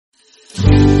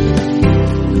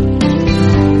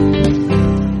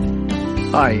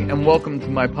Hi, and welcome to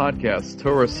my podcast,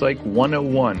 Torah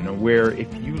Psych101, where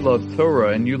if you love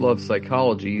Torah and you love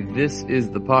psychology, this is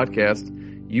the podcast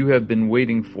you have been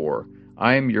waiting for.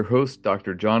 I am your host,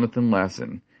 Dr. Jonathan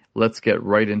Lasson. Let's get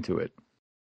right into it.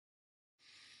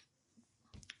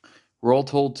 We're all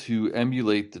told to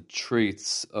emulate the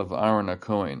traits of Aaron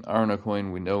HaKohen. Aaron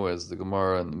HaKohen we know as the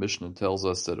Gemara and the Mishnah tells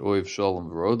us that Ohev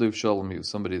Shalom v'Rodev Shalom, he was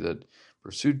somebody that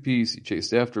pursued peace, he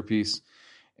chased after peace.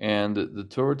 And the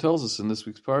Torah tells us in this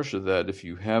week's Parsha that if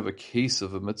you have a case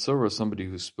of a Mitzorah, somebody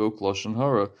who spoke Lashon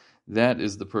Hara, that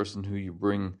is the person who you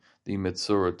bring the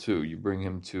Mitzorah to. You bring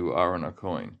him to Aaron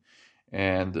HaKohen.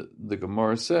 And the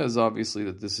Gemara says, obviously,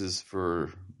 that this is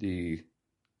for the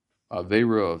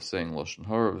Aveira of saying Lashon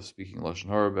Hara, of speaking Lashon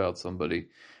Hara about somebody.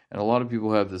 And a lot of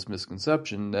people have this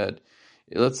misconception that,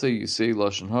 let's say you say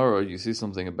Lashon Hara, you say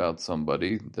something about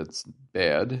somebody that's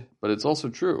bad, but it's also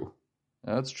true.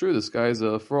 Now, that's true. This guy's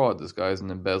a fraud. This guy's an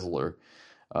embezzler.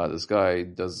 This guy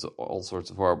does all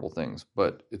sorts of horrible things.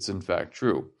 But it's in fact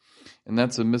true. And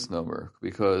that's a misnomer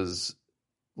because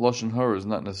Lashon Hara is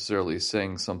not necessarily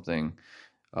saying something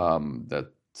that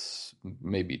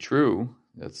may be true,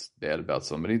 that's bad about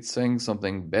somebody. It's saying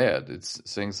something bad. It's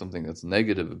saying something that's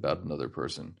negative about another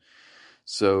person.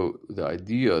 So the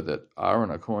idea that Aaron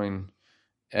HaKohen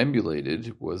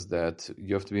emulated was that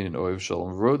you have to be in an Ohev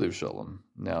Shalom v'Rodev Shalom.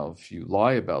 Now, if you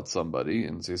lie about somebody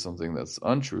and say something that's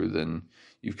untrue, then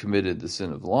you've committed the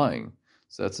sin of lying.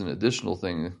 So that's an additional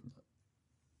thing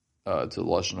to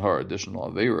Lashon Hara, additional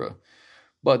Aveira.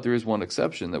 But there is one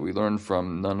exception that we learn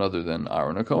from none other than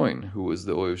Aaron HaKohen, who was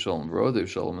the Ohev Shalom v'Rodev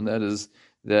Shalom, and that is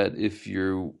that if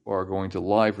you are going to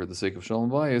lie for the sake of Shalom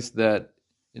Bayis, that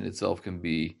in itself can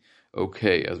be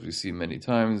okay, as we see many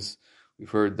times. We've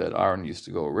heard that Aaron used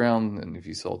to go around, and if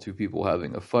he saw two people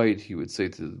having a fight, he would say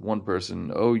to one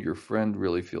person, oh, your friend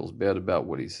really feels bad about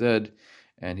what he said,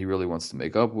 and he really wants to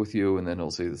make up with you, and then he'll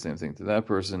say the same thing to that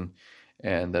person,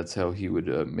 and that's how he would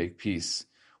make peace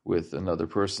with another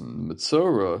person.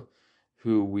 Mitzorah,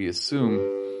 who we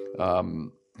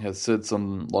assume has said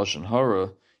some Lashon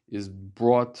Hara, is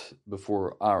brought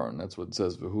before Aaron. That's what it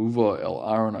says, V'huva el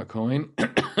Aaron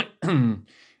HaKohen.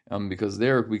 Because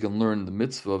there we can learn the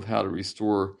mitzvah of how to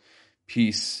restore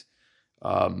peace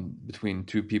between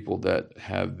two people that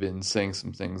have been saying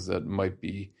some things that might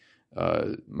be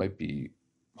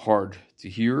hard to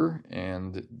hear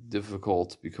and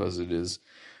difficult because it is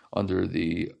under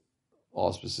the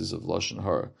auspices of Lashon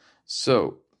Hara.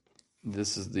 So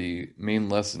this is the main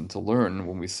lesson to learn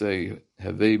when we say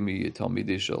Havei mi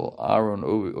talmidei shel Aaron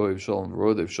Ohev Shalom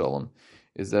v'Rodev Shalom,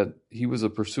 is that he was a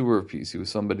pursuer of peace. He was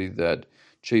somebody that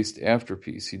chased after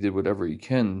peace. He did whatever he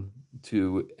can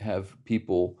to have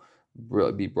people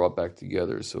be brought back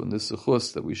together. So in this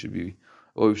sechus that we should be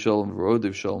Ohev Shalom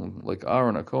v'Rodev Shalom, like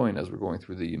Aaron HaKohen, as we're going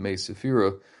through the Yemei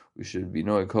Sephira, we should be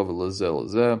Noeg Kavod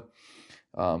Lazeh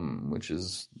Lazeh, which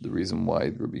is the reason why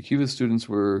the Rabbi Akiva's students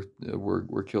were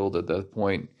killed at that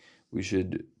point. We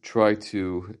should try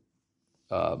to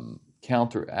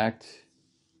counteract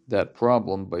that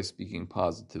problem by speaking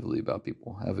positively about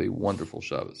people. Have a wonderful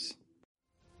Shabbos.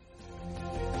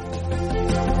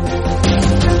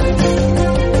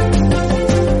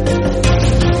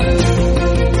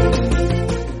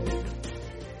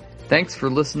 Thanks for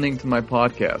listening to my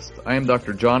podcast. I am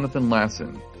Dr. Jonathan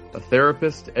Lasson, a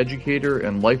therapist, educator,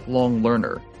 and lifelong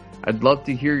learner. I'd love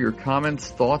to hear your comments,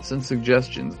 thoughts, and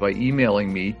suggestions by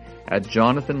emailing me at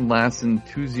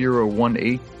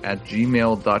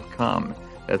jonathanlasson2018@gmail.com.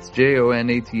 That's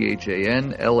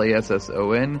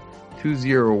JONATHANLASSON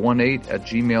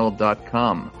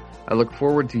 2018@gmail.com. I look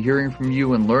forward to hearing from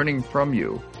you and learning from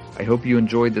you. I hope you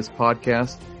enjoyed this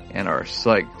podcast and are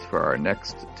psyched for our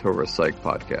next Torah Psych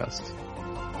podcast.